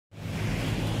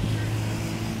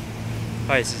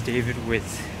Hi, this is David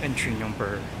with entry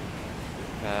number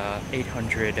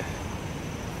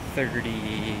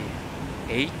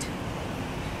 838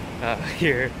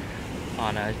 here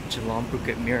on Jalan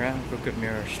Bukit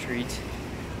Merah Street.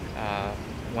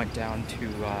 Went down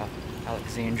to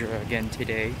Alexandria again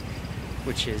today,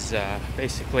 which is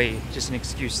basically just an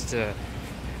excuse to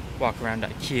walk around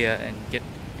IKEA and get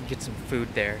some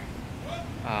food there.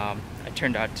 I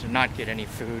turned out to not get any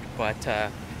food, but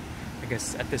I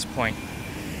guess at this point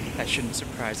that shouldn't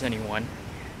surprise anyone.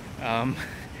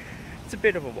 It's a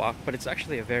bit of a walk, but it's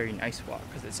actually a very nice walk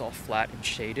because it's all flat and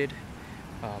shaded,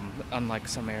 unlike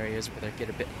some areas where they get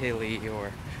a bit hilly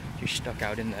or you're stuck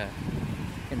out in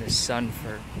the sun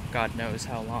for God knows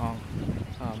how long.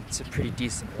 It's a pretty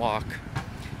decent walk.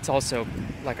 It's also,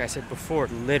 like I said before,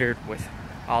 littered with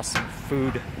awesome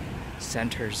food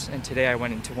centers, and today I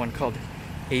went into one called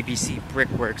ABC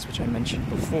Brickworks, which I mentioned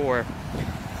before,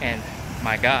 and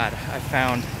my God, I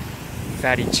found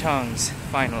Fatty Chung's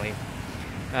finally.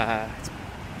 It's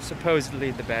supposedly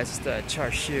the best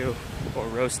char siu or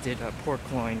roasted pork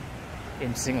loin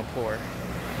in Singapore.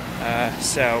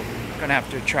 So gonna have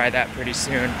to try that pretty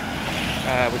soon,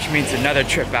 which means another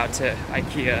trip out to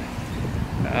IKEA,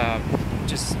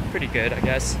 which is pretty good, I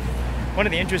guess. One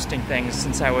of the interesting things,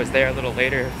 since I was there a little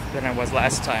later than I was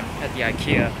last time at the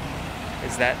IKEA,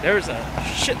 is that there's a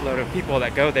shitload of people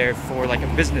that go there for like a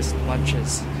business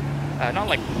lunches. Not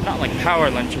like power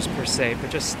lunches per se,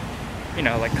 but just, you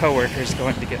know, like coworkers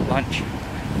going to get lunch.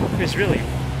 It was really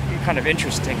kind of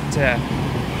interesting to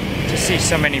see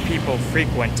so many people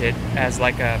frequent it as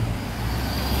like a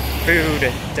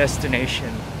food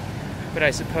destination. But I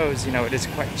suppose, you know, it is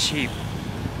quite cheap.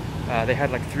 They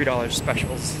had like $3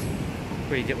 specials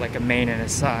where you get like a main and a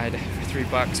side for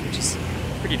 $3, which is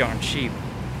pretty darn cheap.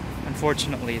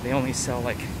 Unfortunately, they only sell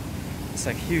like this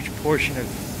like huge portion of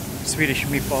Swedish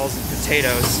meatballs and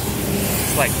potatoes.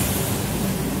 It's like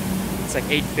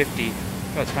 $8.50,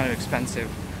 so it's kind of expensive,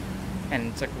 and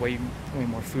it's like way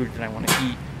more food than I want to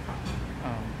eat.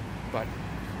 But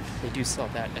they do sell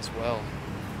that as well.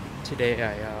 Today,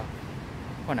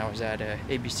 when I was at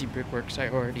ABC Brickworks, I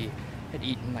already had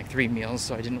eaten like 3 meals,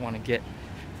 so I didn't want to get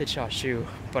the char siu,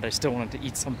 but I still wanted to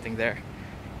eat something there.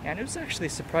 And it was actually a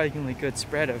surprisingly good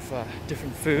spread of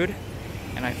different food,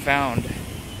 and I found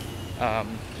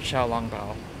xiao long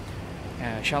bao.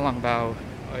 Xiao long bao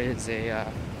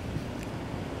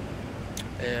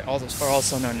is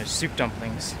also known as soup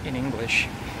dumplings in English.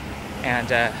 And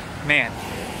man,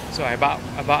 so I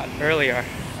bought earlier.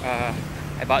 I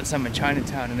bought some in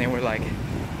Chinatown, and they were like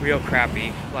real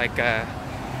crappy. Like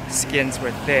skins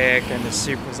were thick, and the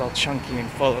soup was all chunky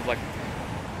and full of like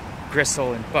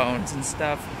gristle and bones and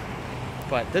stuff.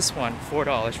 But this one,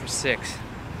 $4 for 6,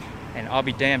 and I'll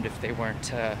be damned if they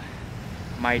weren't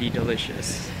mighty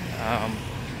delicious.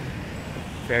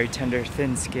 Very tender,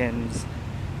 thin skins,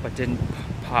 but didn't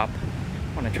pop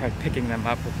when I tried picking them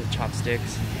up with the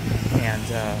chopsticks, and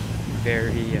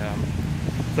very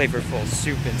flavorful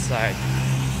soup inside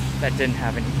that didn't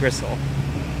have any gristle.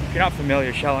 If you're not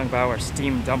familiar, xiao long bao are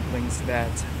steamed dumplings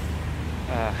that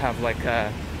have like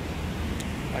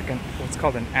what's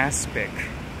called an aspic,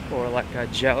 or like a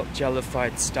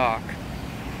jellified stock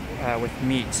with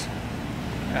meat,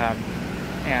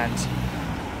 and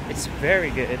it's very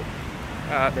good.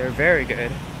 They're very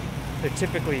good. They're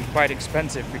typically quite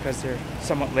expensive because they're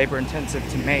somewhat labor intensive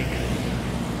to make,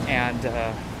 and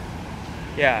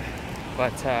yeah,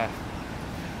 but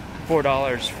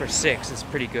 $4 for 6 is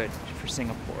pretty good for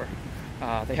Singapore.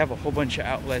 They have a whole bunch of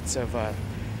outlets of a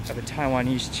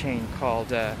Taiwanese chain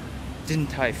called Din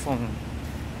Tai Fung,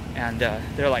 and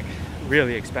they're like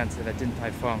really expensive at Din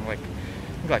Tai Fung, like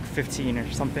 15 or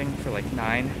something for like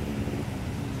 9.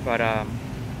 But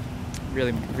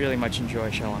really much enjoy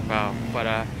xiao long bao.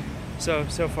 But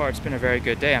so far it's been a very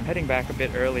good day. I'm heading back a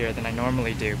bit earlier than I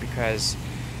normally do because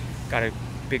got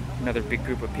another big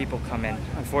group of people come in.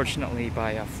 Unfortunately,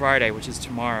 by Friday, which is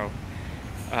tomorrow,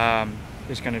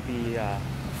 there's going to be a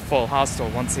full hostel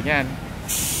once again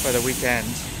for the weekend,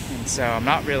 and so I'm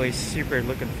not really super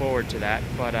looking forward to that,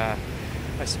 but I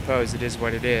suppose it is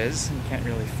what it is, and you can't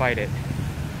really fight it.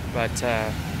 But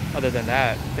other than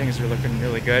that, things are looking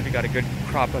really good. We got a good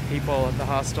crop of people at the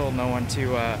hostel. No one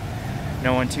too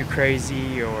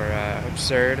crazy or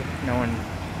absurd. No one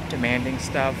demanding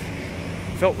stuff.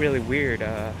 It felt really weird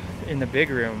in the big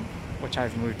room, which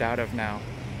I've moved out of now.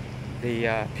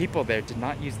 The people there did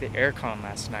not use the aircon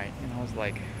last night, and I was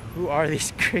like, who are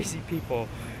these crazy people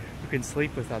who can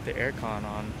sleep without the aircon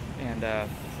on? And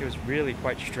it was really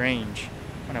quite strange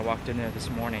when I walked in there this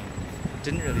morning. It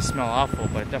didn't really smell awful,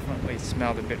 but it definitely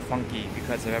smelled a bit funky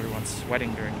because of everyone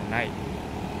sweating during the night.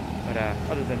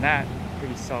 But other than that,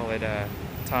 pretty solid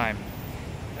time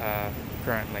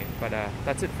currently. But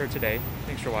that's it for today.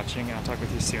 Thanks for watching, and I'll talk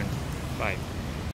with you soon. Bye.